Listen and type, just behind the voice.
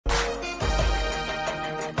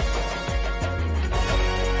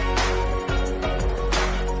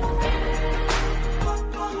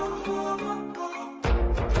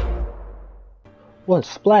What's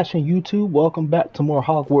splashing YouTube? Welcome back to more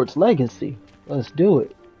Hogwarts Legacy. Let's do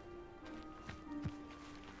it.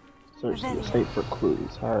 Search the estate for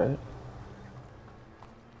clues. Alright.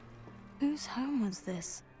 Whose home was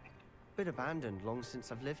this? Been abandoned long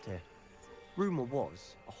since I've lived here. Rumor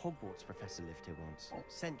was a Hogwarts professor lived here once,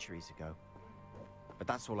 centuries ago. But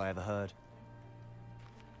that's all I ever heard.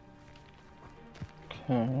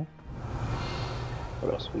 Okay.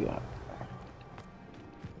 What else we got?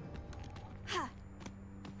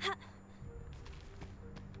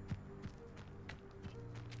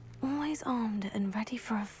 Always armed and ready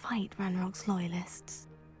for a fight, Ranrock's loyalists.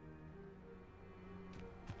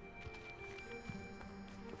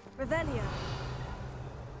 Revelio.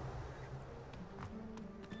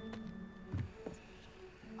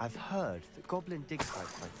 I've heard that goblin dig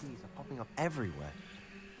sites like these are popping up everywhere.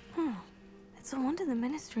 It's a wonder the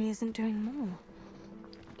Ministry isn't doing more.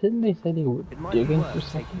 Didn't they say they were It might be digging for worth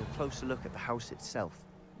something? taking a closer look at the house itself.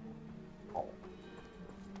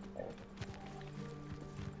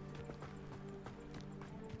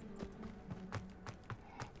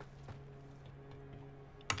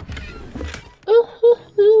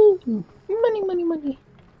 Money, money, money.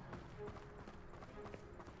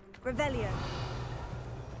 Revelio.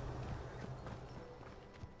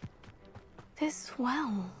 This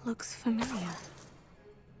well looks familiar.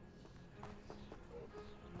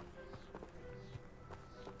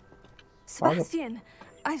 Sebastian,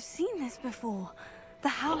 I've seen this before. The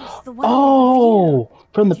house, the well. Oh,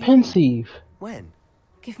 from the pensieve. When?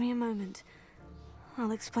 Give me a moment.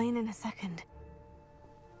 I'll explain in a second.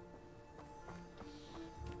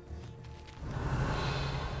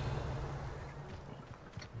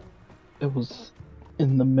 It was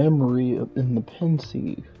in the memory of in the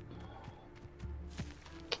pensieve.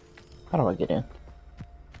 How do I get in?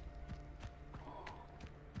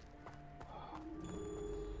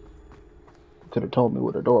 Could have told me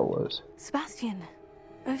where the door was. Sebastian,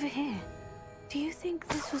 over here. Do you think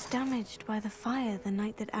this was damaged by the fire the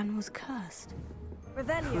night that Anne was cursed?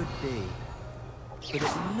 Revelio. Could be. But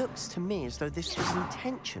it looks to me as though this was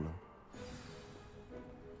intentional.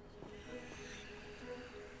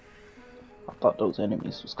 I thought those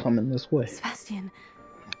enemies was coming this way. Sebastian,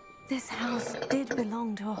 this house did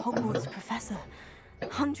belong to a Hogwarts professor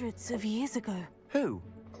hundreds of years ago. Who?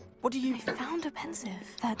 What do you... I found a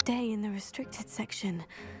pensieve that day in the restricted section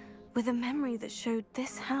with a memory that showed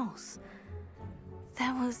this house.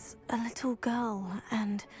 There was a little girl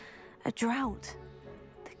and a drought.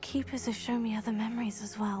 The keepers have shown me other memories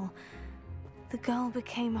as well. The girl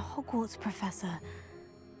became a Hogwarts professor.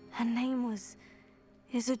 Her name was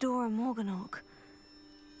Isadora Morganach.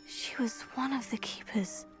 She was one of the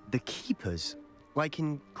keepers. The keepers? Like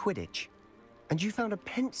in Quidditch? And you found a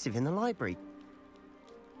pensieve in the library?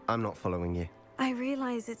 I'm not following you. I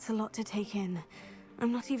realize it's a lot to take in.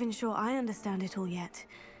 I'm not even sure I understand it all yet.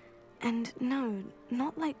 And no,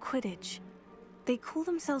 not like Quidditch. They call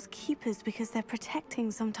themselves keepers because they're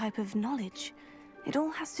protecting some type of knowledge. It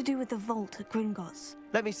all has to do with the vault at Gringotts.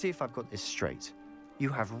 Let me see if I've got this straight. You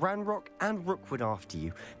have Ranrock and Rookwood after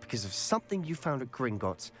you because of something you found at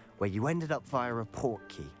Gringotts where you ended up via a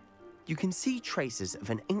portkey. You can see traces of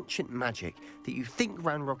an ancient magic that you think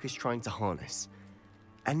Ranrock is trying to harness.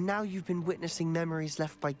 And now you've been witnessing memories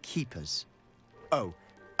left by keepers. Oh,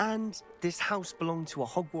 and this house belonged to a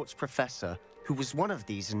Hogwarts professor who was one of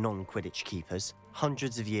these non-Quidditch keepers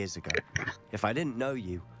hundreds of years ago. If I didn't know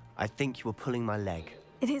you, I'd think you were pulling my leg.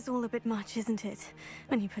 It is all a bit much, isn't it,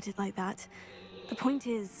 when you put it like that? The point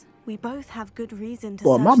is, we both have good reason to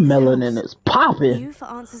Boy, search my this melanin house. is popping. You for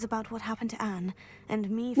answers about what happened to Anne,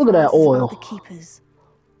 and me Look for at that answers oil. about the keepers.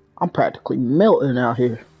 I'm practically melting out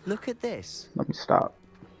here. Look at this. Let me stop.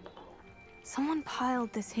 Someone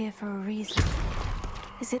piled this here for a reason.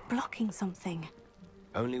 Is it blocking something?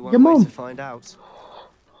 Only Your one way mom. to find out.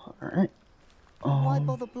 Alright. Why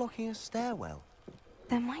bother blocking a stairwell?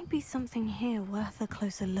 There might be something here worth a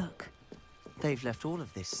closer look. They've left all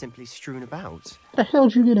of this simply strewn about. What the hell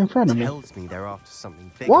did you get in front of me? Tells me they're after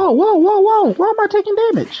something bigger. Whoa, whoa, whoa, whoa! Why am I taking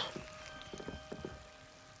damage?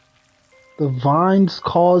 The vines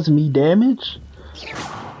cause me damage?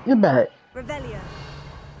 Get back. Revelio.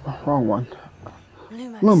 Oh, wrong one.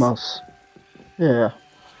 Lumos. Lumos. Yeah.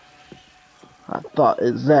 I thought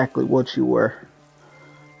exactly what you were.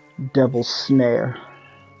 Devil's snare.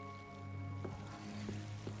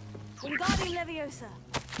 Wingardium Leviosa.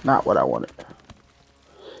 Not what I wanted.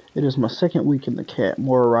 It is my second week in the cat.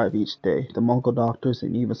 More arrive each day. The Mongol doctors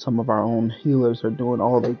and even some of our own healers are doing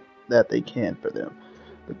all that they can for them.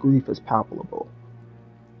 The grief is palpable.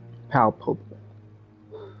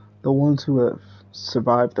 The ones who have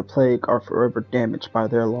survived the plague are forever damaged by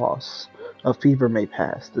their loss. A fever may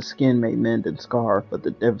pass, the skin may mend and scar, but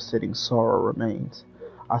the devastating sorrow remains.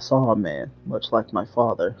 I saw a man, much like my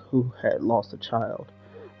father, who had lost a child.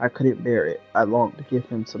 I couldn't bear it. I longed to give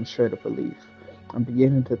him some shred of relief. I'm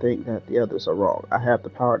beginning to think that the others are wrong. I have the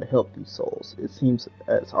power to help these souls. It seems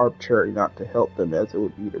as arbitrary not to help them as it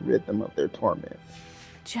would be to rid them of their torment.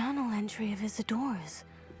 A journal entry of Isidora's.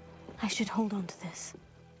 I should hold on to this.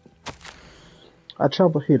 I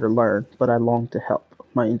travel here to learn, but I long to help.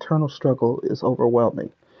 My internal struggle is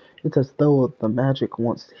overwhelming. It's as though the magic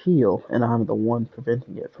wants to heal, and I'm the one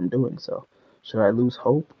preventing it from doing so. Should I lose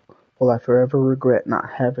hope? Will I forever regret not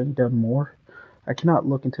having done more? I cannot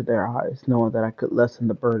look into their eyes, knowing that I could lessen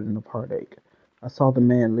the burden of heartache. I saw the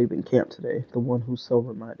man leaving camp today, the one who so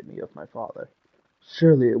reminded me of my father.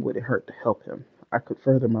 Surely it wouldn't hurt to help him. I could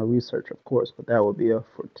further my research, of course, but that would be a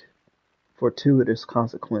fortuitous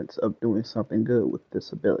consequence of doing something good with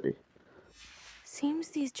this ability. Seems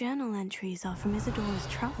these journal entries are from Isidora's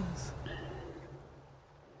travels.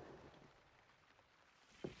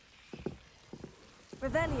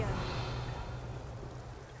 Revelio.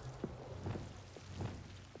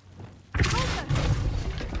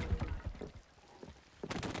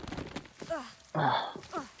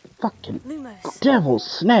 Fucking Lumos. devil's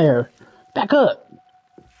snare! Back up!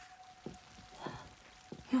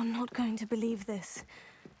 You're not going to believe this.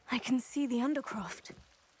 I can see the Undercroft.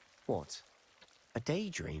 What? A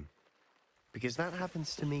daydream? Because that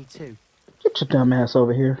happens to me too. Get your dumb ass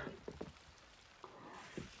over here.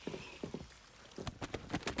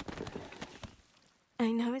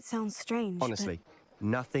 I know it sounds strange, Honestly,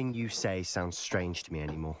 nothing you say sounds strange to me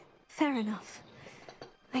anymore. Fair enough.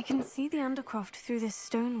 I can see the Undercroft through this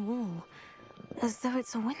stone wall, as though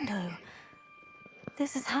it's a window.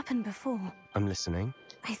 This has happened before. I'm listening.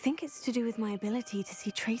 I think it's to do with my ability to see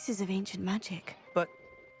traces of ancient magic. But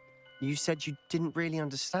you said you didn't really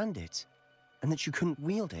understand it, and that you couldn't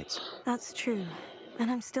wield it. That's true, and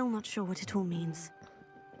I'm still not sure what it all means.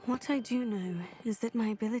 What I do know is that my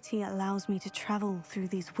ability allows me to travel through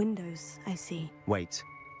these windows I see. Wait.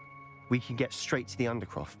 We can get straight to the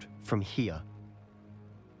Undercroft from here.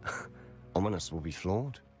 Ominous will be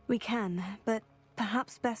floored. We can, but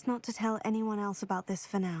perhaps best not to tell anyone else about this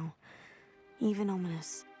for now. Even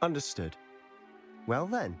Ominous. Understood. Well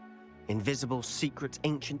then, invisible, secret,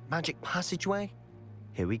 ancient magic passageway?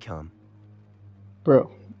 Here we come. Bro,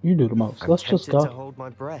 you do the most. Let's just I'm tempted go. to hold my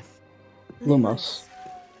breath. Lumos.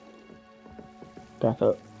 Back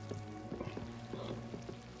up.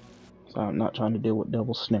 So I'm not trying to deal with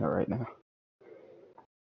devil's snare right now.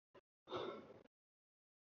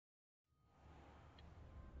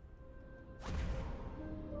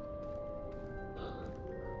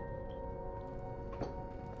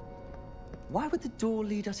 Why would the door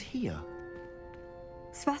lead us here?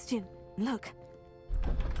 Sebastian, look.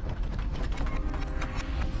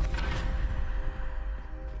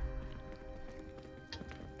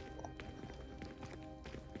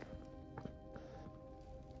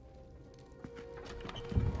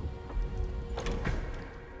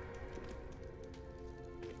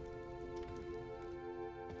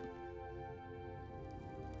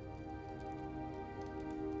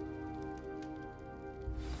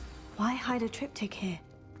 Why hide a triptych here?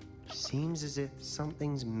 Seems as if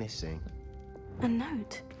something's missing. A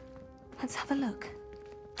note. Let's have a look.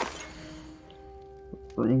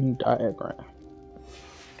 Ring diagram.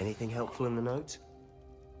 Anything helpful in the note?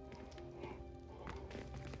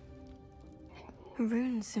 A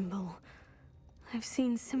rune symbol. I've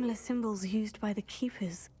seen similar symbols used by the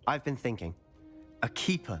keepers. I've been thinking. A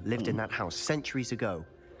keeper lived in that house centuries ago,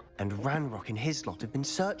 and Ranrock and his lot have been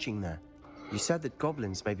searching there. You said that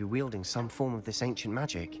goblins may be wielding some form of this ancient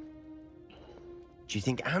magic. Do you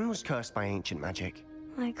think Anne was cursed by ancient magic?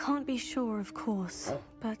 I can't be sure, of course,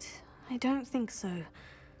 but I don't think so.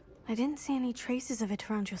 I didn't see any traces of it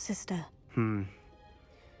around your sister.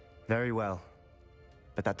 Very well.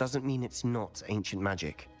 But that doesn't mean it's not ancient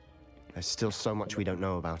magic. There's still so much we don't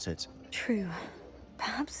know about it. True.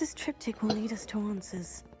 Perhaps this triptych will lead us to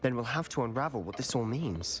answers. Then we'll have to unravel what this all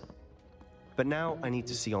means. But now I need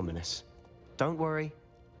to see Ominous. Don't worry,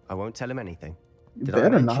 I won't tell him anything. You Did I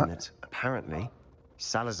better mention not. that, apparently,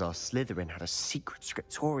 Salazar Slytherin had a secret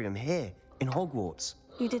scriptorium here, in Hogwarts?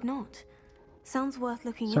 You did not. Sounds worth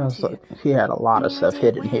looking Sounds into. like he had a lot of Any stuff idea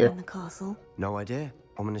hidden where here. in the castle? No idea.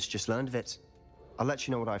 Ominous just learned of it. I'll let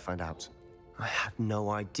you know what I find out. I had no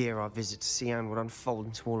idea our visit to Cian would unfold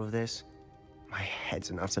into all of this. My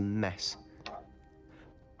head's an utter mess.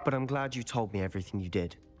 But I'm glad you told me everything you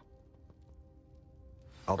did.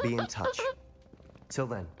 I'll be in touch. Till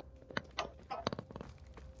then.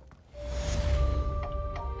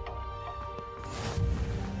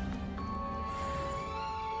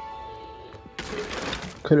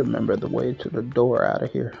 couldn't remember the way to the door out of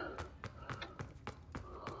here.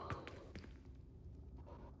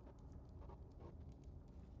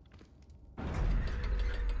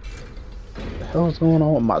 What the hell is going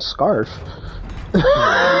on with my scarf?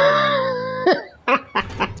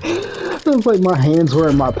 It was like my hands were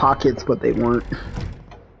in my pockets, but they weren't.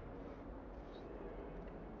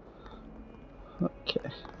 Okay.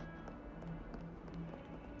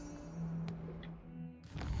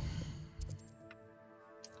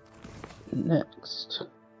 Next,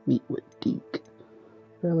 meet with Deke.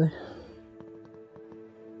 Really?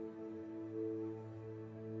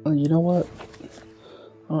 Oh, you know what?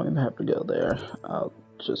 I don't even have to go there. I'll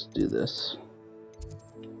just do this.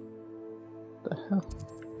 The hell?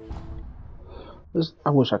 I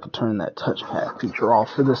wish I could turn that touchpad feature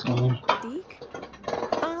off for this game. Deke?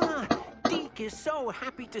 Ah, Deke is so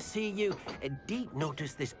happy to see you. Deke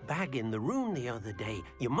noticed this bag in the room the other day.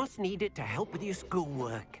 You must need it to help with your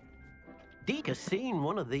schoolwork. Deke has seen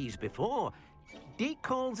one of these before. Deke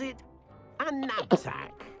calls it a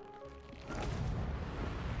knapsack.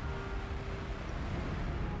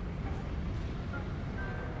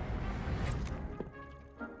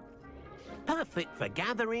 Perfect for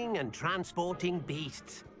gathering and transporting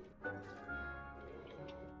beasts.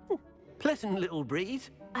 Pleasant little breeze.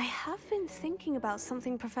 I have been thinking about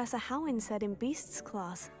something Professor Howin said in Beasts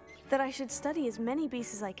class, that I should study as many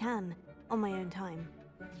beasts as I can, on my own time.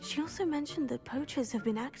 She also mentioned that poachers have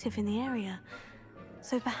been active in the area,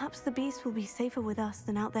 so perhaps the beasts will be safer with us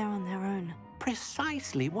than out there on their own.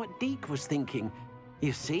 Precisely what Deke was thinking.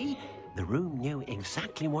 You see, the room knew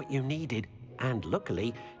exactly what you needed, and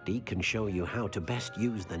luckily, Deke can show you how to best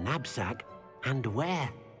use the knapsack and where.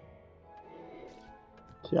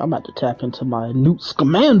 See, I'm about to tap into my Newt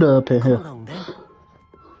Scamander up in here. Come along then.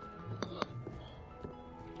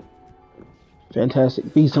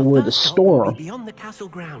 Fantastic Beasts and where to store them. Beyond the castle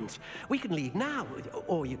grounds. We can leave now,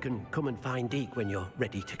 or you can come and find Deke when you're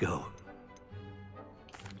ready to go.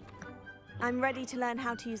 I'm ready to learn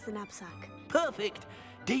how to use the knapsack. Perfect.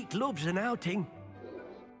 Deke loves an outing.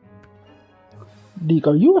 Deke,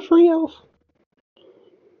 are you a free elf?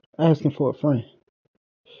 Asking for a friend.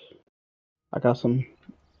 I got some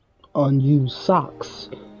unused socks.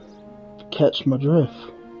 Catch my drift.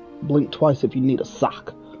 Blink twice if you need a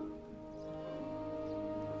sock.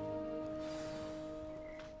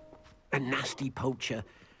 A nasty poacher.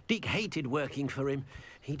 Deke hated working for him.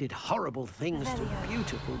 He did horrible things to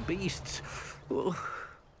beautiful beasts. Oh.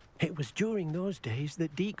 It was during those days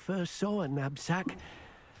that Deke first saw a knapsack.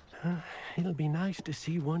 It'll be nice to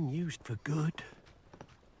see one used for good.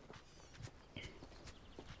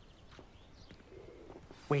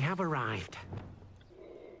 We have arrived.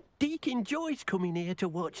 Deke enjoys coming here to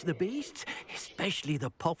watch the beasts, especially the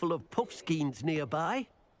potful of puffskeins nearby.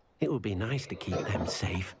 It will be nice to keep them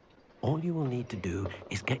safe. All you will need to do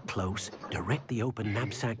is get close, direct the open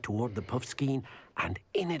knapsack toward the puffskein, and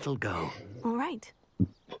in it'll go. All right.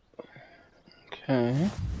 Okay.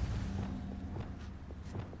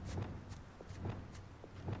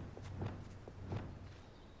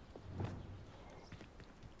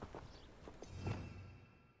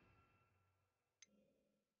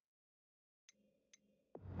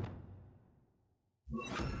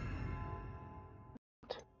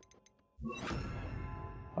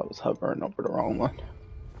 I was hovering over the wrong one.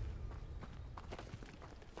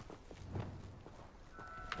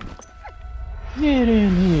 Get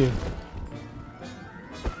in here.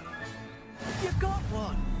 You got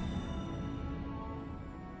one.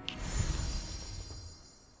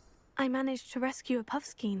 I managed to rescue a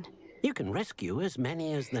puffskein. You can rescue as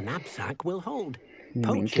many as the knapsack will hold. You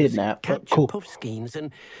mean Poachers kidnap, but capture cool. puffskeins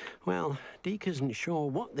and, well, Deke isn't sure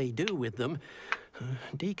what they do with them.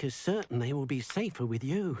 Deke is certain they will be safer with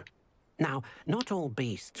you. Now, not all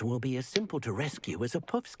beasts will be as simple to rescue as a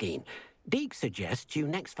puffskein. Deke suggests you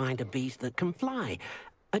next find a beast that can fly.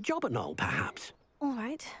 A jobberknoll, perhaps. All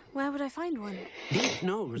right. Where would I find one? Deke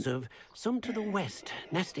knows of some to the west,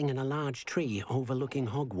 nesting in a large tree overlooking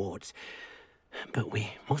Hogwarts. But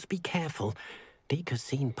we must be careful. Deke has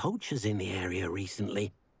seen poachers in the area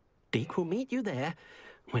recently. Deke will meet you there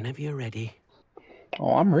whenever you're ready.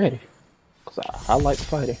 Oh, I'm ready. Because I like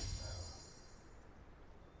fighting.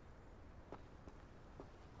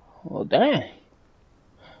 Well, dang.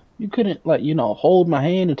 You couldn't, like, you know, hold my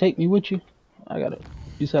hand and take me with you?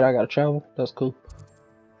 You said I gotta travel? That's cool.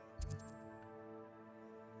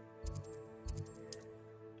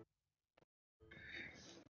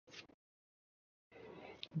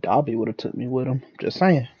 Dobby would have took me with him. Just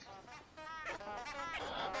saying.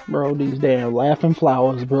 Bro, these damn laughing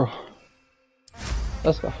flowers, bro.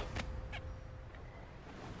 Let's go.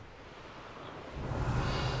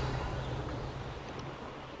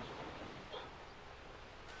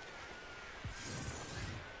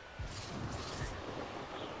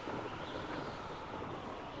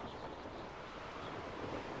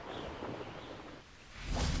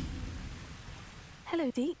 Hello,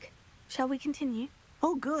 Deke. Shall we continue?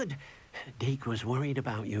 Oh, good. Deke was worried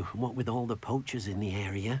about you, what with all the poachers in the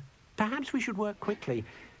area. Perhaps we should work quickly.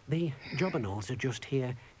 The jobberknolls are just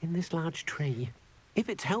here, in this large tree. If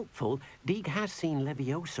it's helpful, Deke has seen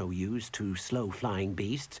Levioso used to slow flying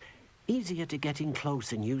beasts. Easier to get in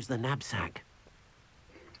close and use the knapsack.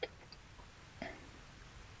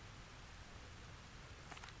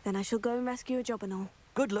 Then I shall go and rescue a jobberknoll.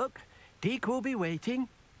 Good luck. Deke will be waiting.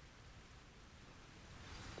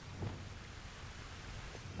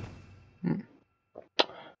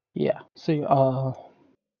 Yeah, see, that,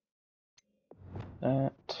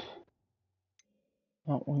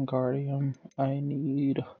 not Wingardium, I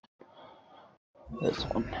need this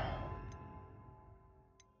one.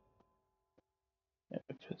 If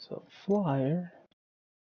it's a flyer,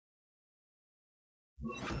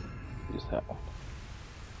 use that one.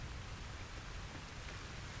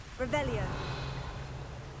 Revelio.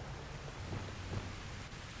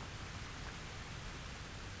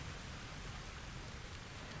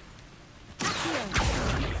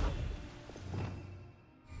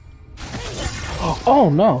 Oh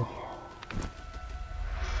no!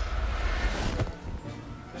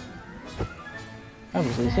 That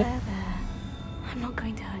was easy. There. I'm not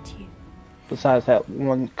going to hurt you. Besides that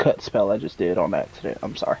one cut spell I just did on accident.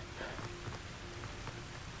 I'm sorry.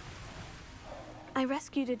 I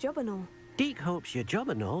rescued a jobberknoll. Deke hopes your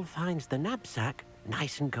jobberknoll finds the knapsack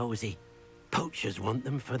nice and cozy. Poachers want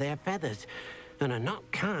them for their feathers, and are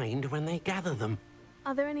not kind when they gather them.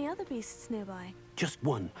 Are there any other beasts nearby? Just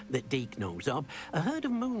one that Deke knows of, a herd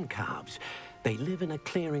of moon calves. They live in a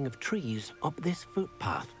clearing of trees up this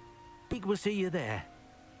footpath. Deke will see you there.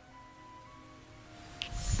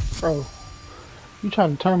 Bro, you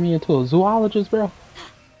trying to turn me into a zoologist, bro?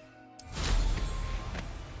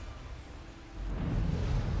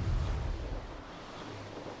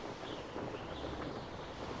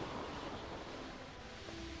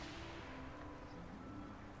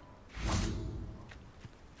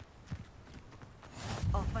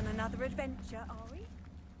 Off on another adventure, are we?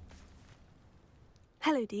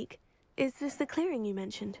 Hello, Deke. Is this the clearing you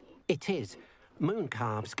mentioned? It is. Moon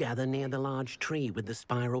calves gather near the large tree with the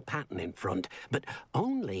spiral pattern in front, but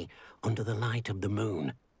only under the light of the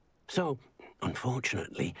moon. So,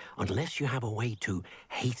 unfortunately, unless you have a way to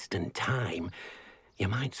hasten time, you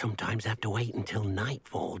might sometimes have to wait until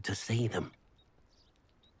nightfall to see them.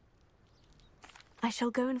 I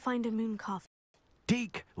shall go and find a moon calf.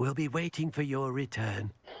 Deke will be waiting for your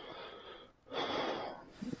return.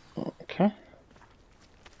 Okay.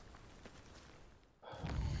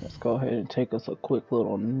 Let's go ahead and take us a quick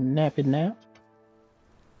little nappy nap.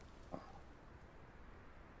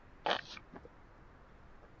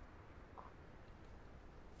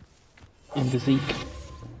 In the Zeke.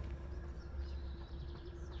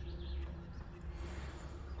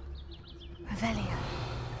 Revelio.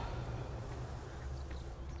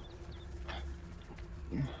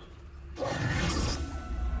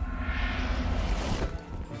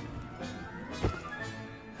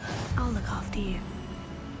 I'll look after you.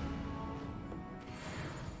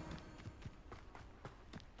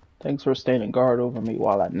 Thanks for standing guard over me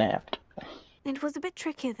while I napped. It was a bit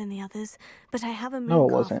trickier than the others, but I have a moon No, it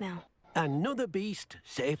calf wasn't. now. Another beast,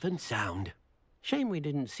 safe and sound. Shame we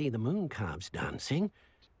didn't see the moon calves dancing.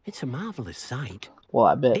 It's a marvelous sight. Well,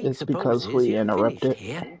 I bet Deke it's because supposes we you're interrupted. finished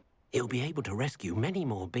here. He'll be able to rescue many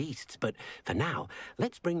more beasts, but for now,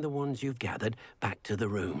 let's bring the ones you've gathered back to the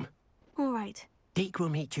room. All right. Deke will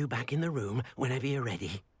meet you back in the room whenever you're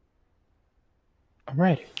ready. I'm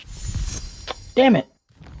ready. Damn it!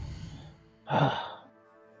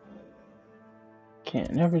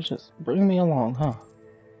 Can't never just bring me along, huh?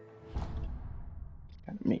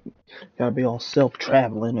 Gotta be all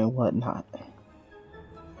self-traveling and whatnot.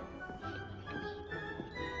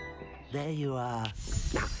 There you are.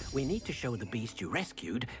 Now, we need to show the beast you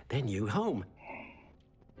rescued their new home.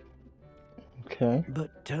 Okay.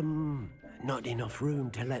 But, not enough room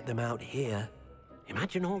to let them out here.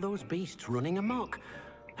 Imagine all those beasts running amok.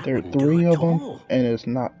 That There are wouldn't do 3 at of them, all.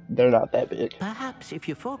 and they're not that big. Perhaps if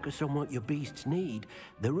you focus on what your beasts need,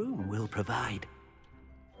 the room will provide.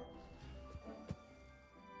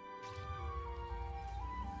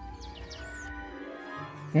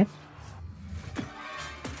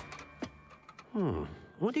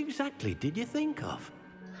 What exactly did you think of?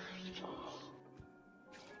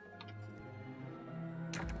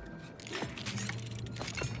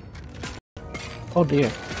 Oh dear.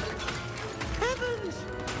 Heavens!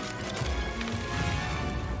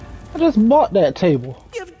 I just bought that table.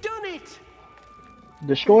 You've done it!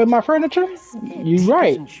 Destroyed my furniture? You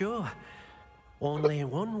right. Isn't sure. Only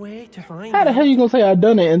one way to find How the out. hell you gonna say I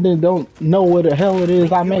done it and then don't know what the hell it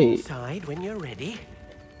is I Meet you made? inside when you're ready.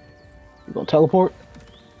 You gonna teleport?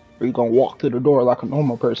 Or you gonna walk through the door like a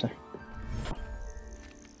normal person?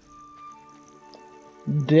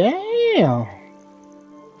 Damn!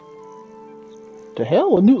 The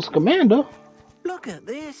hell with Newt Scamander? Look at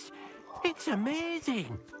this. It's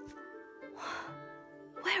amazing.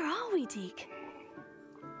 Where are we, Deke?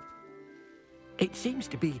 It seems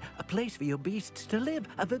to be a place for your beasts to live,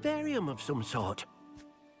 a vivarium of some sort.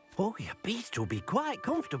 Oh, your beasts will be quite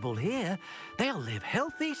comfortable here. They'll live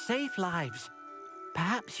healthy, safe lives.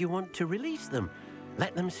 Perhaps you want to release them,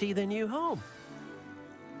 let them see their new home.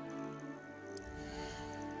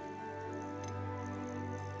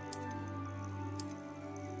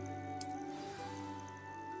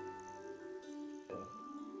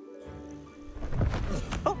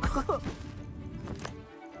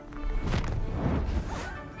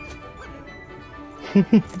 Y'all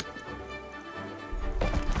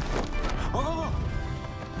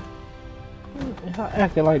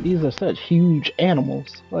acting like these are such huge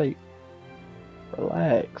animals. Like,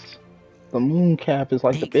 relax. The moon cap is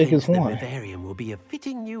like the Deke biggest thinks one. the vivarium will be a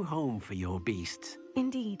fitting new home for your beasts.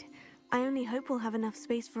 Indeed. I only hope we'll have enough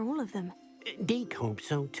space for all of them. Deke hopes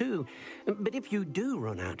so too. But if you do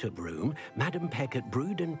run out of room, Madam Peck at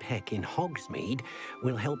Brood and Peck in Hogsmeade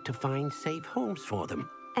will help to find safe homes for them.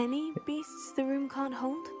 Any beasts the room can't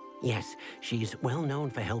hold? Yes, she's well known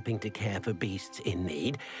for helping to care for beasts in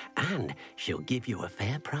need, and she'll give you a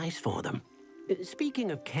fair price for them. Speaking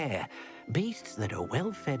of care, beasts that are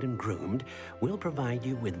well fed and groomed will provide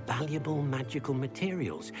you with valuable magical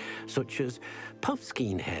materials, such as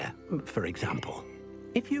puffskein hair, for example.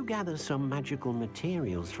 If you gather some magical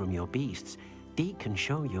materials from your beasts, Deke can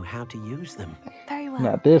show you how to use them. Very well.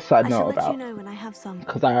 Now this I shall know let about. you know when I have some.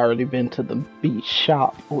 Because I already been to the beach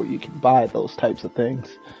shop where you can buy those types of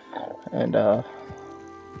things. And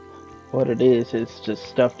what it is just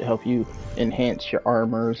stuff to help you enhance your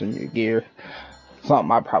armors and your gear.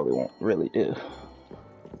 Something I probably won't really do.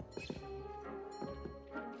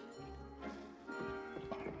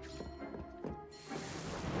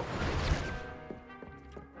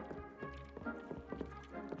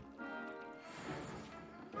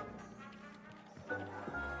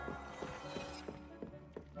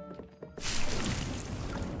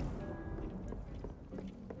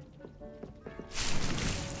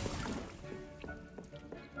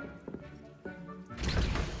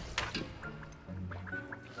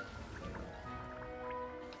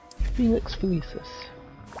 Felix Felicis.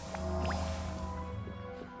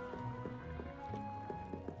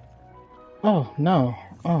 Oh no.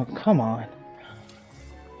 Oh, come on.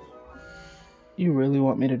 You really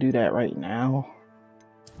want me to do that right now?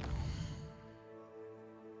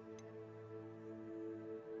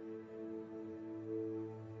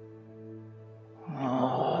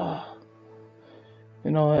 You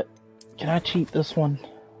know what? Can I cheat this one?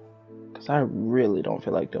 Because I really don't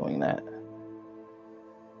feel like doing that.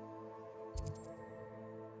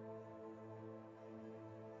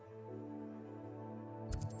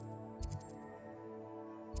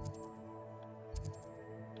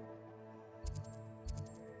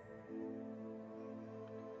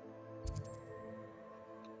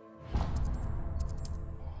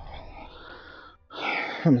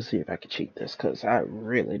 Let me see if I can cheat this, because I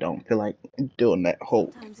really don't feel like doing that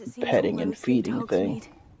whole petting and feeding thing.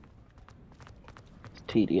 It's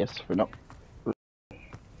tedious for no...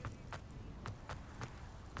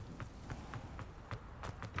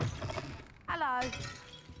 Hello.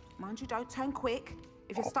 Mind you, don't turn quick.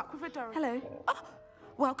 If you're stuck with a door... Hello. Oh,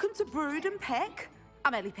 welcome to Brood and Peck.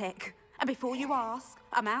 I'm Ellie Peck. And before you ask,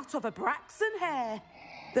 I'm out of a Braxton hair.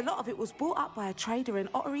 The lot of it was bought up by a trader in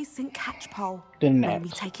Ottery St. Catchpole. Made me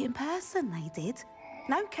take it in person, they did.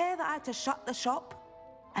 No care that I had to shut the shop.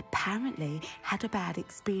 Apparently had a bad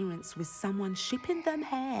experience with someone shipping them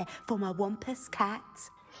hair for my Wampus cat.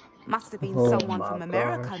 Must have been someone from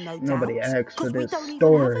America, no doubt. Nobody asked for this Because we don't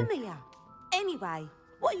story. even have them here. Anyway,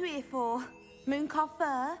 what are you here for? Mooncar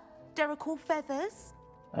fur? Derrickle feathers?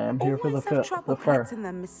 I am here Always for have trouble the fur. collecting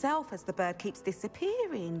them myself as the bird keeps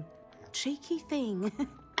disappearing. Cheeky thing.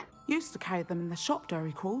 Used to carry them in the shop,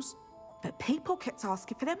 Derricles. But people kept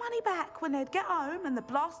asking for their money back when they'd get home and the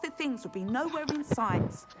blasted things would be nowhere in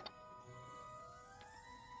sight.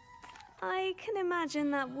 I can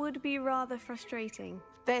imagine that would be rather frustrating.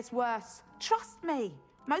 There's worse. Trust me.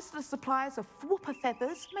 Most of the suppliers of whooper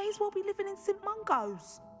feathers may as well be living in St.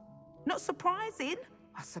 Mungo's. Not surprising,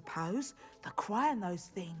 I suppose, the cry in those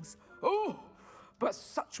things. Oh, but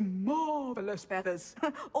such marvellous feathers.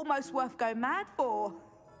 Almost worth going mad for.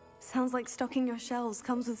 Sounds like stocking your shelves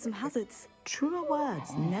comes with some hazards. Truer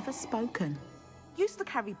words never spoken. Used to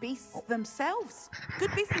carry beasts themselves.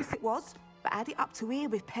 Good business it was, but add it up to here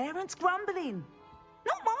with parents grumbling.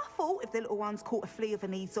 Not my fault if the little ones caught a flea of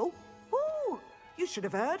an easel. Ooh, you should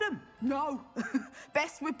have heard them. No,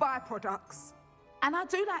 best with byproducts. And I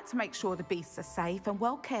do like to make sure the beasts are safe and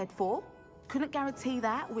well cared for. Couldn't guarantee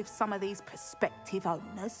that with some of these prospective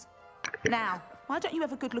owners. Now, why don't you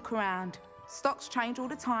have a good look around? Stocks change all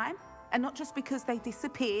the time, and not just because they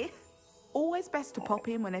disappear. Always best to pop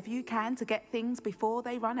in whenever you can to get things before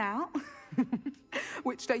they run out.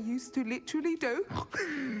 Which they used to literally do.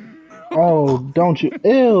 Oh, don't you?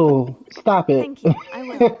 Ew. Stop it. Thank you, I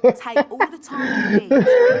will. Take all the time you need.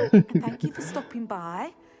 And thank you for stopping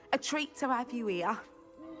by. A treat to have you here.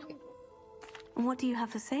 And what do you have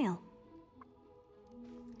for sale?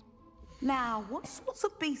 Now, what sorts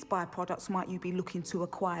of beast byproducts might you be looking to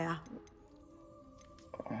acquire?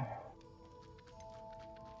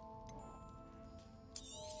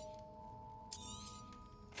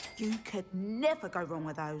 You could never go wrong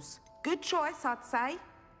with those. Good choice, I'd say.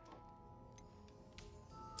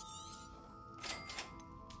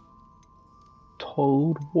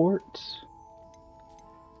 Toad warts?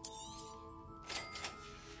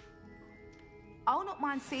 I'll not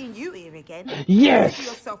mind seeing you here again. Yes!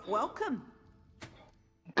 Consider yourself welcome.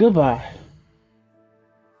 Goodbye.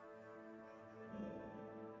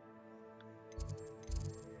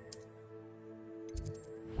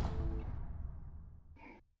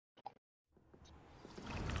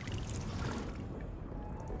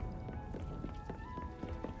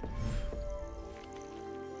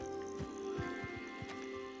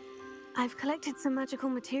 I've collected some magical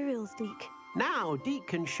materials, Deke. Now, Deke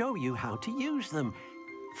can show you how to use them.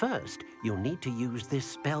 First, you'll need to use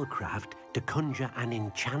this spellcraft to conjure an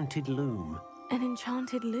enchanted loom. An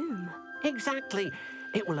enchanted loom? Exactly.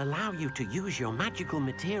 It will allow you to use your magical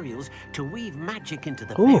materials to weave magic into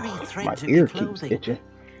the Ooh, very threads my of ear your keeps clothing, itching.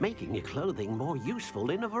 making your clothing more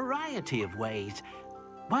useful in a variety of ways.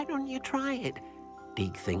 Why don't you try it?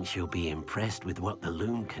 Deke thinks you'll be impressed with what the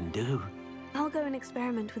loom can do. I'll go and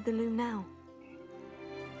experiment with the loom now.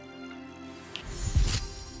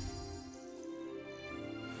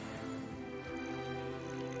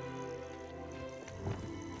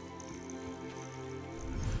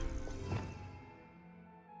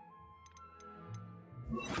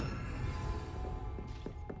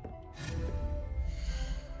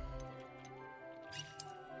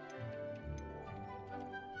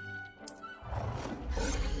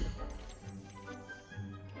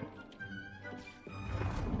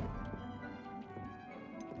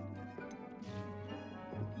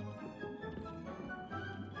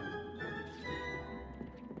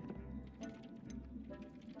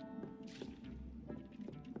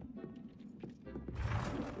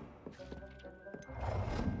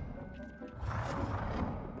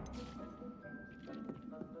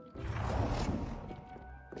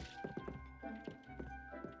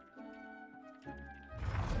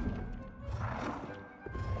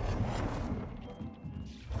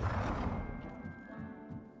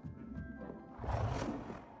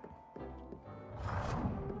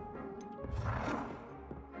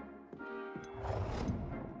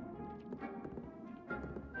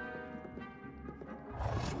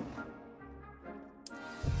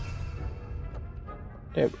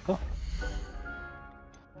 There we go.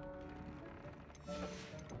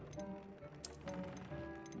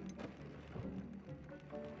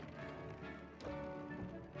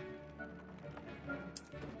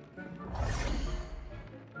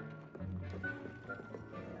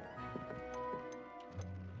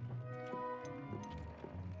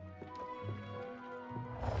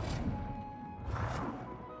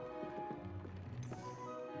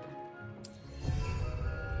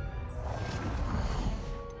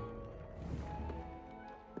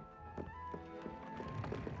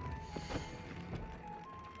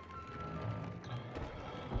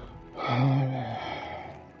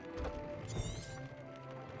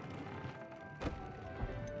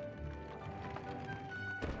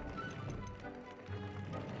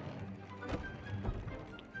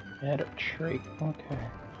 Add a trait, okay.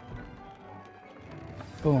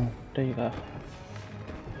 Boom, there you go.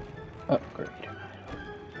 Upgrade.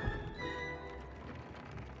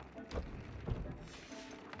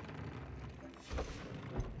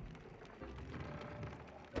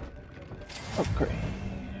 Upgrade.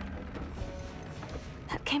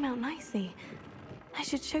 That came out nicely. I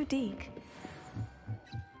should show Deke.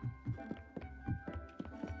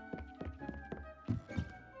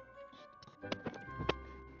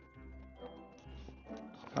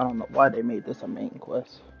 I don't know why they made this a main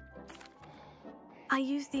quest. I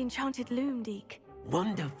used the enchanted loom, Deke.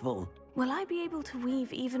 Wonderful. Will I be able to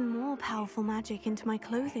weave even more powerful magic into my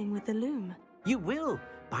clothing with the loom? You will,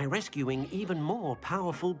 by rescuing even more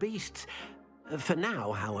powerful beasts. For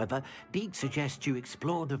now, however, Deke suggests you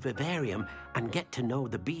explore the vivarium and get to know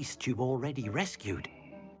the beasts you've already rescued.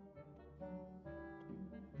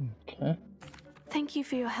 Okay. Thank you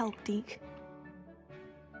for your help, Deke.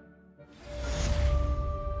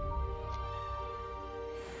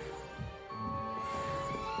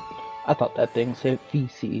 I thought that thing said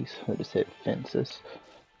feces, but it said fences.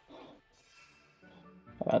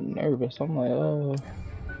 I got nervous. I'm like,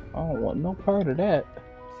 I don't want no part of that.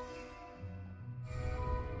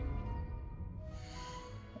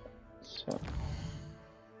 So.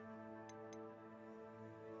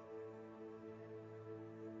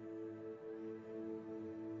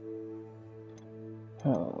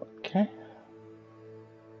 Okay.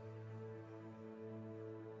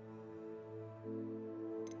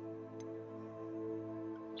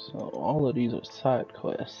 So all of these are side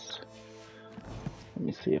quests. Let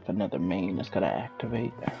me see if another main is gonna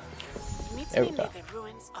activate. Meet me near the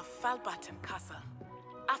ruins of Falbutton Castle.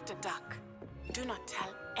 After dark. Do not tell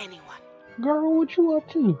anyone. Girl, what you up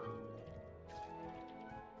to?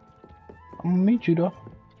 I'm gonna meet you though,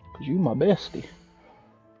 cause you my bestie.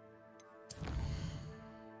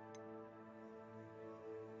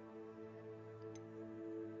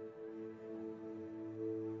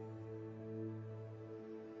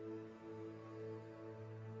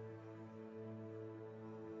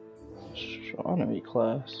 Astronomy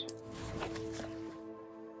class.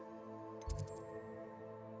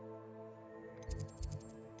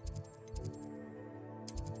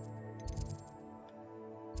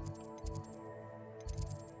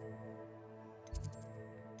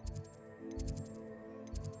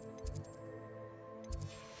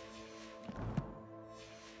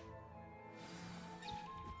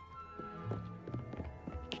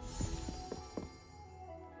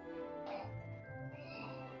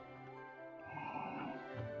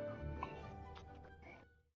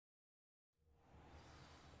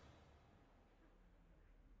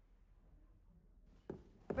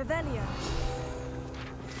 Revelio.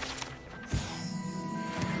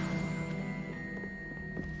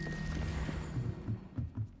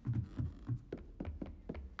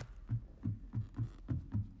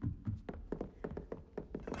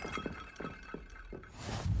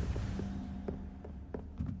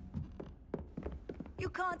 You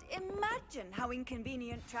can't imagine how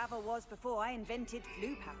inconvenient travel was before I invented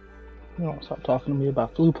flu powder. You don't stop talking to me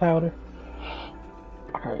about flu powder.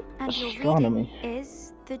 Alright, and astronomy. your reading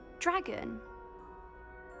is the dragon.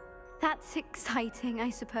 That's exciting, I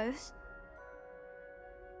suppose.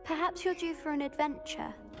 Perhaps you're due for an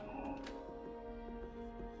adventure.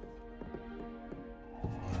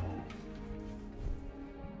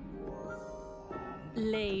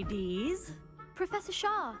 Ladies, Professor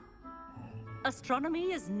Shah.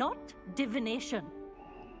 astronomy is not divination.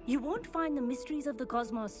 You won't find the mysteries of the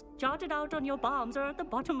cosmos charted out on your palms or at the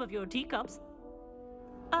bottom of your teacups.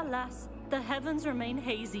 Alas, the heavens remain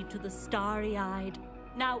hazy to the starry-eyed.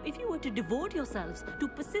 Now, if you were to devote yourselves to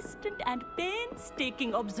persistent and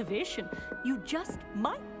painstaking observation, you just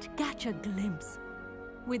might catch a glimpse.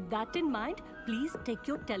 With that in mind, please take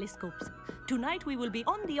your telescopes. Tonight we will be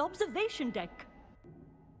on the observation deck.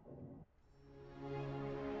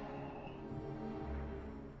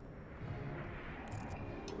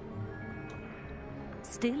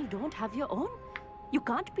 Still don't have your own? You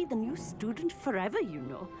can't be the new student forever, you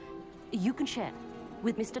know. You can share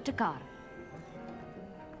with Mr. Takar.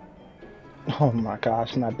 Oh my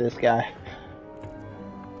gosh, not this guy.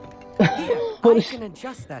 Here, I can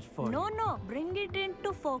adjust that for you. No, bring it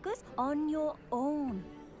into focus on your own.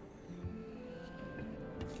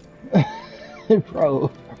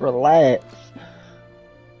 Bro, relax.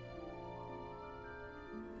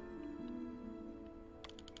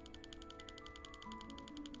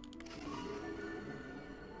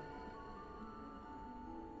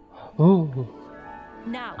 Ooh.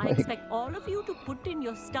 Now, I expect all of you to put in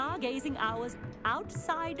your stargazing hours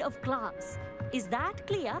outside of class. Is that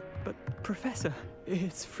clear? But, Professor,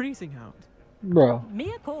 it's freezing out. Bro.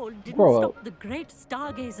 Mere cold didn't Bro. stop the great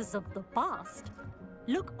stargazers of the past.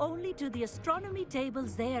 Look only to the astronomy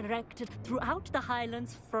tables they erected throughout the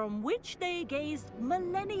Highlands from which they gazed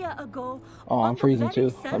millennia ago. Oh, I'm freezing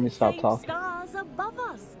too. Let me stop talking. Stars above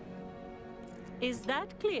us. Is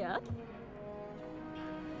that clear?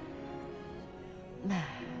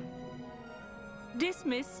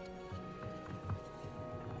 Dismissed.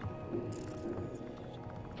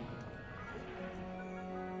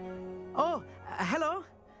 Oh, hello.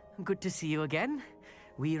 Good to see you again.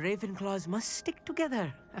 We Ravenclaws must stick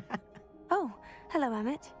together. Oh, hello,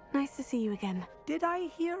 Emmett. Nice to see you again. Did I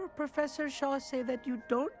hear Professor Shaw say that you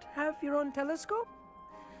don't have your own telescope?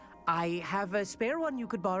 I have a spare one you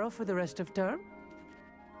could borrow for the rest of term.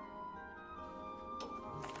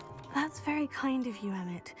 That's very kind of you,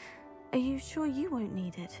 Emmett. Are you sure you won't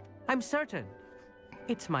need it? I'm certain.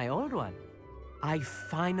 It's my old one. I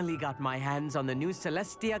finally got my hands on the new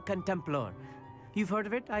Celestia Contemplar. You've heard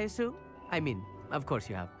of it, I assume? I mean, of course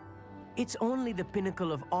you have. It's only the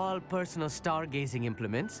pinnacle of all personal stargazing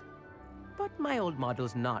implements. But my old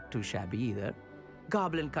model's not too shabby either.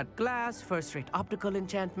 Goblin-cut glass, first-rate optical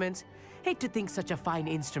enchantments. Hate to think such a fine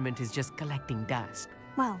instrument is just collecting dust.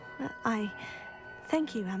 Well,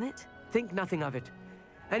 thank you, Emmett. Think nothing of it.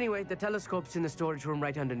 Anyway, the telescope's in the storage room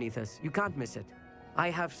right underneath us. You can't miss it. I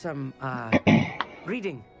have some,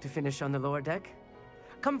 reading to finish on the lower deck.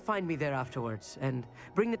 Come find me there afterwards, and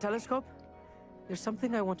bring the telescope. There's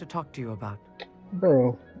something I want to talk to you about.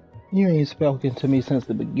 Bro, you ain't spoken to me since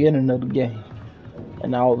the beginning of the game.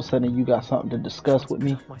 And now all of a sudden you got something to discuss with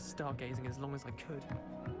me. My stargazing as long as I could.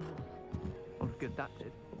 Oh, good that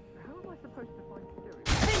did. How am I supposed to find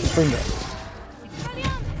Siri? Bring that.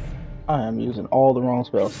 I am using all the wrong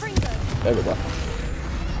spells. Everybody.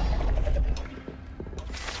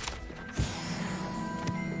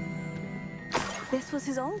 This was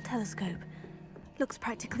his old telescope. Looks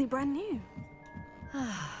practically brand new.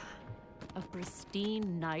 A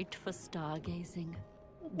pristine night for stargazing.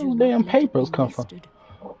 Those damn papers come from.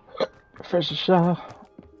 Professor Shaw.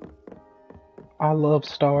 I love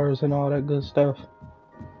stars and all that good stuff,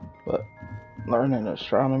 but learning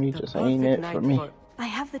astronomy just ain't it for me. I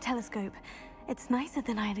have the telescope. It's nicer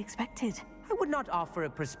than I had expected. I would not offer a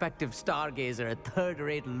prospective stargazer a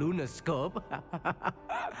third-rate lunoscope.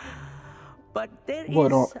 But there Boy, is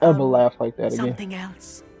don't ever laugh like that again. something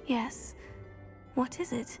else. Yes. What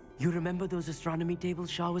is it? You remember those astronomy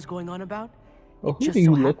tables Shaw was going on about? Well, It who just do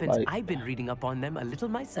you so look happens like? I've been reading up on them a little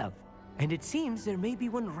myself. And it seems there may be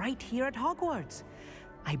one right here at Hogwarts.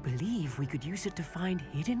 I believe we could use it to find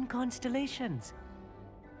hidden constellations.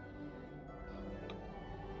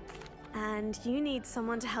 And you need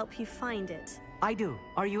someone to help you find it. I do.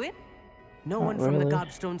 Are you in? No Not one from the really.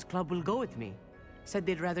 Gobstones Club will go with me. Said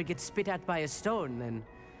they'd rather get spit at by a stone than...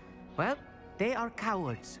 Well, they are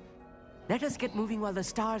cowards. Let us get moving while the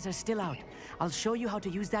stars are still out. I'll show you how to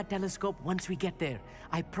use that telescope once we get there.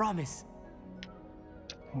 I promise.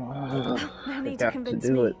 No need to got convince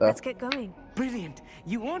to do me. it, though. Let's get going. Brilliant.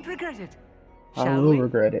 You won't regret it. I Shall will we?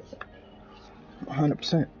 regret it.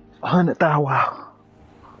 100%. 100,000. Wow.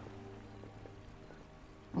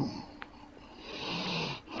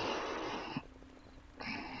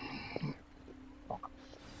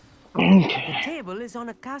 The table is on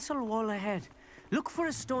a castle wall ahead. Look for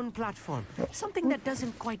a stone platform. Something that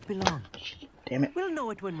doesn't quite belong. Damn it. We'll know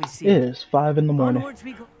it when we see It is 5 in the morning. Onwards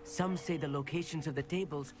we go. Some say the locations of the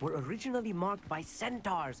tables were originally marked by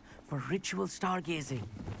centaurs for ritual stargazing.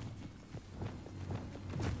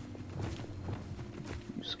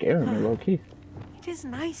 You scaring me, low key. It is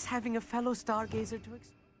nice having a fellow stargazer to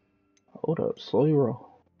Hold up, slow your roll.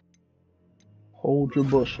 Hold your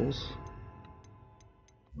bushels.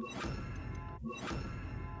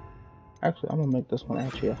 Actually, I'm gonna make this one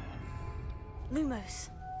at you.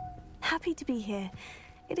 Lumos. Happy to be here.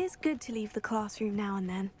 It is good to leave the classroom now and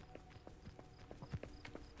then.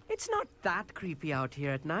 It's not that creepy out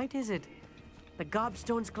here at night, is it? The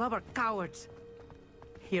Gobstones Club are cowards.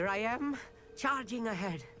 Here I am, charging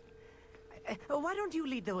ahead. Why don't you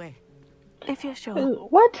lead the way? If you're sure.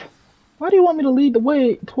 What? Why do you want me to lead the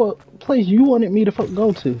way to a place you wanted me to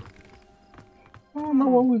go to? I don't know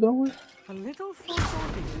where we're going. A little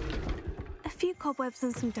foreboding. A few cobwebs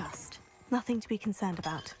and some dust. Nothing to be concerned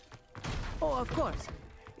about. Oh, of course.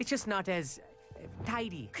 It's just not as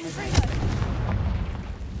tidy.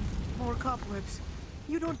 More cobwebs.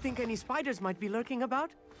 You don't think any spiders might be lurking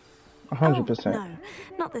about? 100%. Oh, no,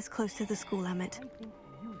 not this close to the school, Emmett.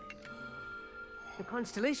 The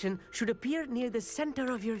constellation should appear near the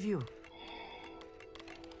center of your view.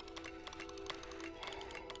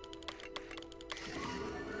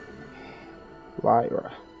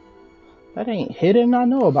 Lyra. That ain't hidden. I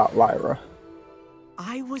know about Lyra.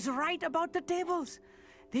 I was right about the tables.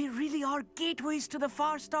 They really are gateways to the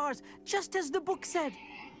far stars, just as the book said.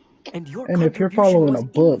 And if you're following a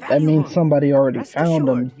book, that means somebody already Rest found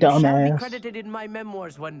them, assured, you shall be dumbass. credited in my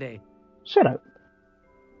memoirs one day. Shut up.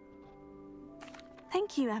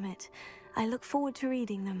 Thank you, Emmett. I look forward to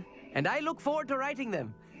reading them. And I look forward to writing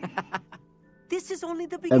them. This is only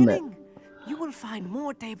the beginning. you will find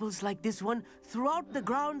more tables like this one throughout the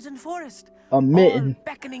grounds and forest. A mitten. All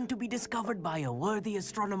beckoning to be discovered by a worthy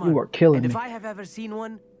astronomer. You are killing and me. if I have ever seen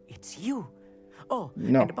one, it's you. Oh,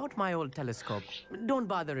 no. And about my old telescope, don't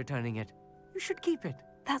bother returning it. You should keep it.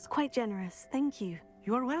 That's quite generous, thank you.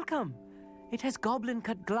 You are welcome. It has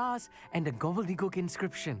goblin-cut glass and a gobbledygook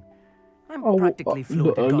inscription. I'm practically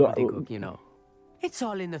fluent in gobbledygook, you know. It's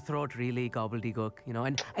all in the throat, really, gobbledygook, you know,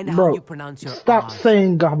 and bro, how you pronounce your stop R's.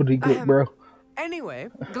 saying gobbledygook, bro. Anyway,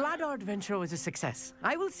 glad our adventure was a success.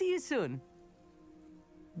 I will see you soon.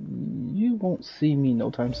 You won't see me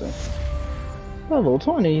no time soon. Level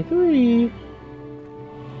 23.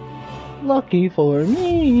 Lucky for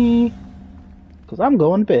me. Because I'm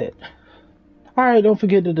going to bed. Alright, don't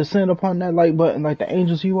forget to descend upon that like button like the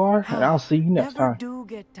angels you are, and I'll see you next time. Do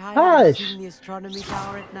get tired of seeing the astronomy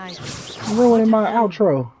tower at night. Ruining my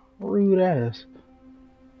outro. Rude ass.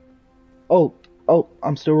 Oh,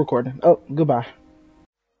 I'm still recording. Oh, goodbye.